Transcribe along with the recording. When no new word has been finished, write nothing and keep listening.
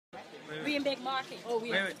We in big market. Oh,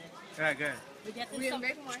 we Wait. Go ahead. we in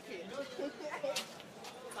big market.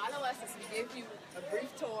 Follow us as we give you a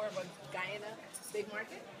brief tour of Guyana big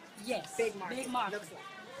market. Yes. Big market. Big market. Looks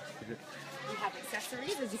like. We have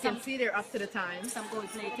accessories, as you can see, they're up to the time. Some gold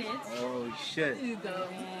plated. Oh shit. There you go.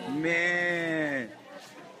 Man.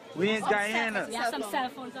 We in Guyana. We have some cell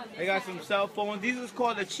phones on there. They got some cell phones. These is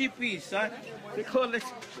called the cheapies, son. They call it.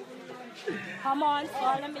 Come on,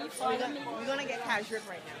 follow me, follow me. We're gonna get cash drip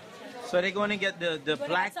right now. So they're gonna get the We're gonna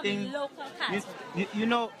black get some thing. local cash. You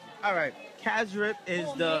know, all right. Casrip is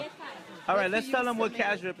the. All right, let's tell them what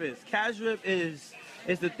Casrip is. Casrip is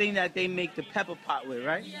the thing that they make the pepper pot with,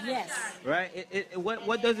 right? Yes. Right.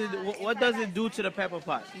 What does it do to the pepper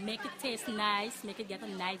pot? Make it taste nice. Make it get a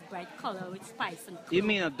nice bright color with spice and. You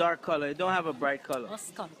mean a dark color? It don't have a bright color. Or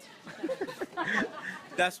skunt.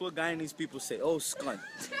 That's what Guyanese people say. Oh, skunt.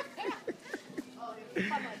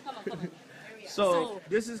 Come on. So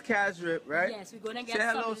this is Casrip, right? Yes, we're gonna get say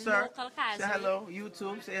hello, some sir. local cash. Say hello,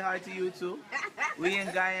 YouTube. Say hi to YouTube. We in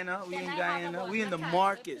Guyana. We in Guyana. We in the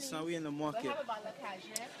market, son. We in the We'll market. have a bottle of cash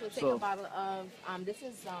drip. We'll take So- a bottle of this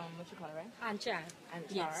is what you call it, right? Anchar.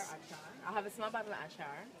 Anchar. Yes. Anchar. I'll have a small bottle of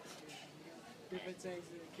anchar.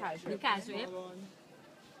 Cash The drip. cash drip.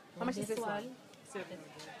 How much is this one? 500.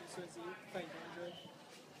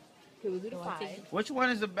 Okay, we'll do the 5. Which one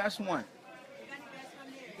is the best one?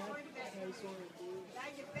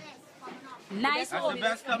 Nice That's the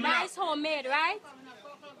best coming up. nice homemade, right?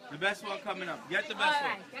 The best one coming up. Get the All best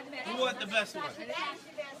right, one. get the best Who one. want the best one?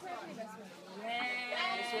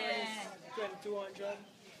 Yeah. 2200.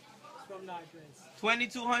 It's from Northwest.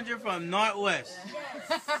 2200 from Northwest.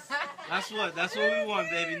 That's what we want,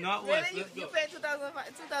 baby. Northwest. Really? Let's You go. paid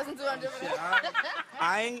 2,200 for Shit, that?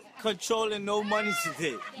 I ain't controlling no money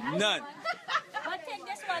today. None. But take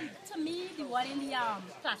this one, to me, the one in the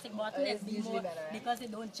plastic bottle is usually more better, right? because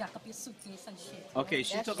it don't jack up your suitcase and shit. Okay,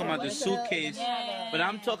 she's That's talking true. about the suitcase, Yeah. but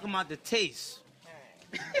I'm talking about the taste.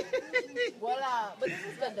 Well, but this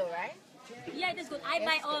is good though, right? Yeah, it is good. I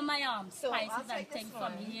buy all my So, I'll spices and take this things from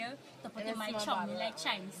one. here to put In in a my small chutney, bottle. like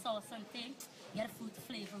Chinese sauce and things. Get a fruit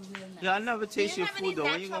flavor real nice. Yeah, I never Do you taste your have any food though.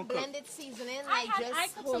 When you natural gonna cook? blended seasoning, I like have, just I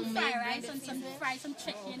cook some homemade fried rice blended and seasoning? fry some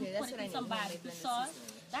chicken, okay, that's put it what I in some need, homemade barbecue blended sauce.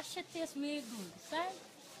 seasoning. That shit tastes really good, son.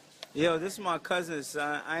 Yo, this is my cousin,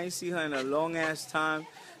 son. I ain't see her in a long ass time,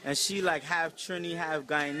 and she like half Trini, half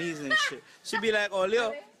Guyanese and shit. She be like, "Oh,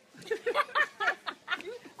 Leo."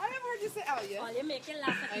 I never heard you say, oh yeah. Oh, you make it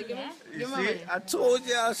laugh at me, eh? You see, I told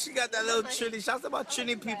you she got that little Trini. Shouts about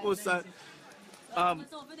Trini people, son.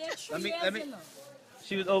 It's over there 3 let me- years, let me- you know.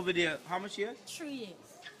 She was over there. How much years? 3 years.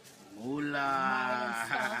 Moolah.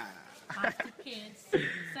 Half the kids.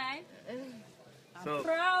 Say? So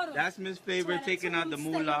Proud of that's Miss Favorite taking out the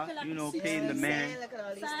moolah. You know, paying the man. Look at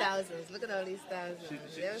all these thousands. Look at all these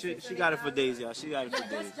thousands. She got it for days, y'all. She got it for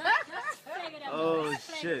days. Just figure them Oh, out.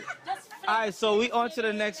 Just shit. Just All right, so we on to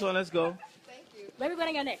the next one. Let's go. Thank you. Where we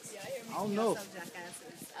gonna go next? I don't know. Some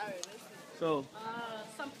jackasses. All right, let's see. So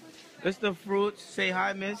Some fruit. it's the fruits. Say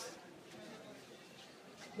hi, Miss.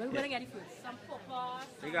 Where we gonna get the fruit? Some pawpaws.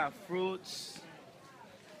 They got fruits.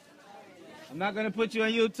 I'm not gonna put you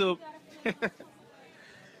on YouTube.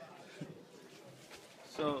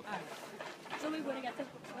 So Alright. So we're gonna get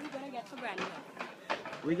for granny.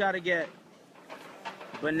 we gotta get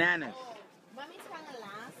bananas. Mommy's kind of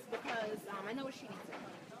last because I know what she needs.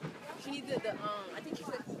 She needs the I think she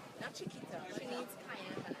said not Chiquita. She needs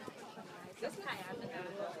cayenne. This is cayenne.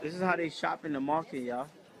 This is how they shop in the market, y'all.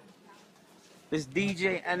 This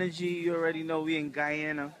DJ Energy, you already know we in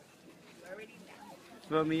Guyana. Already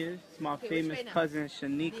Feel me? It's my Okay, famous which way now? cousin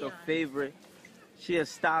Shanika Leon. Favorite. She a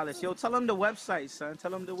stylist. Yo, tell them the website, son.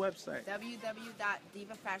 Tell them the website.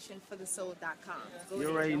 www.divafashionforthesoul.com. Go You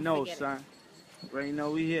there, already don't know, forget it. son. Already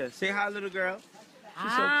know we here. Say hi, little girl. She's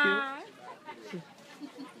Ah. so cute.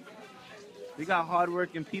 We got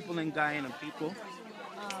hardworking people in Guyana, people.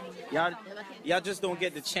 Y'all just don't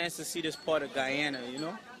get the chance to see this part of Guyana, you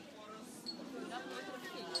know?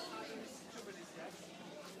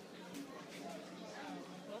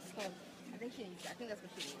 What's called? I think that's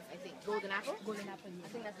what she needs. I think golden apple. Golden apple. I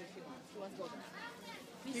think that's what she wants. She wants golden apple.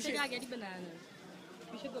 We should go get the bananas.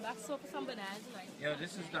 We should go back so for some bananas, right? Yo,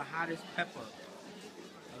 this is the hottest pepper.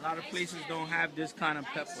 A lot of places don't have this kind of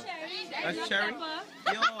pepper. Cherry. That's not cherry? pepper.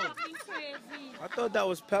 Yo. Fucking crazy. I thought that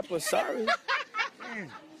was pepper. Sorry. Damn.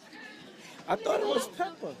 I thought it was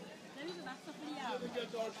pepper. Let me go back so for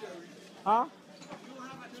the Huh?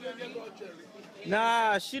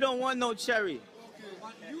 Nah, she don't want no cherry.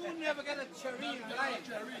 You never get a cherry in life.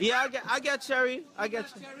 Yeah, I get cherry. I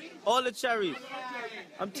get all the cherries.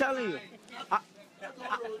 I'm telling you.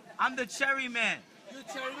 I'm the cherry man. You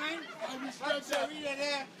cherry man?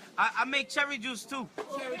 I make cherry juice too.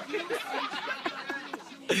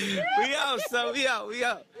 We out, son. We out.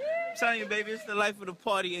 I'm telling you, baby, it's the life of the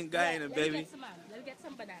party in Guyana, baby. Let's get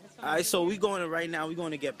some bananas. All right, so we going to right now. We're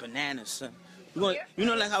going to get bananas, son. We going, you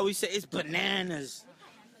know, like how we say it's bananas.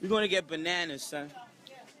 We're going to get bananas, son.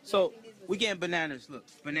 So we getting bananas. Look,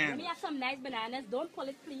 bananas. We have some nice bananas. Don't pull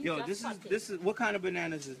it, please. Yo, Just cut it. this is what kind of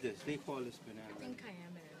bananas is this? They call this banana. I think Cayenne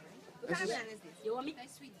banana, right? What kind of banana is this? You want me?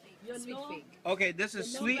 Sweet fig. You Sweet know, fig. Okay, this is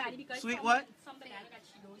you know sweet. Daddy, because Sweet some- what? Some banana that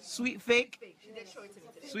she knows. Sweet fig. Fig. She did show it to me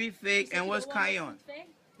today. Sweet fig. And what's cayenne?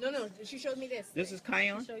 No, she showed me this. This is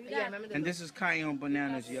cayenne. Show you Yeah, that. remember the And this is cayenne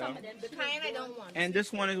bananas, y'all. Some of them The she cayenne I knows. don't want. And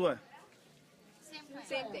this one is what?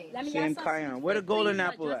 Same thing. Let me Same ask her cayenne. sweet Where the fig, golden please,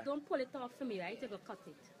 but apple just at? don't pull it off for me, right? You go cut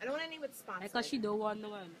it. I don't want any with spots. Because she don't want no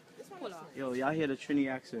one. This one Pull looks off. Yo, y'all hear the Trini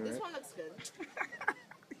accent, This right? one looks good.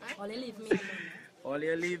 Only leave me alone. All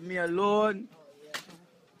you leave me alone.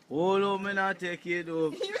 Hold on, me not take it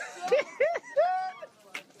off.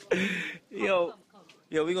 Yo,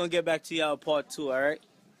 we gonna get back to y'all part 2, all right?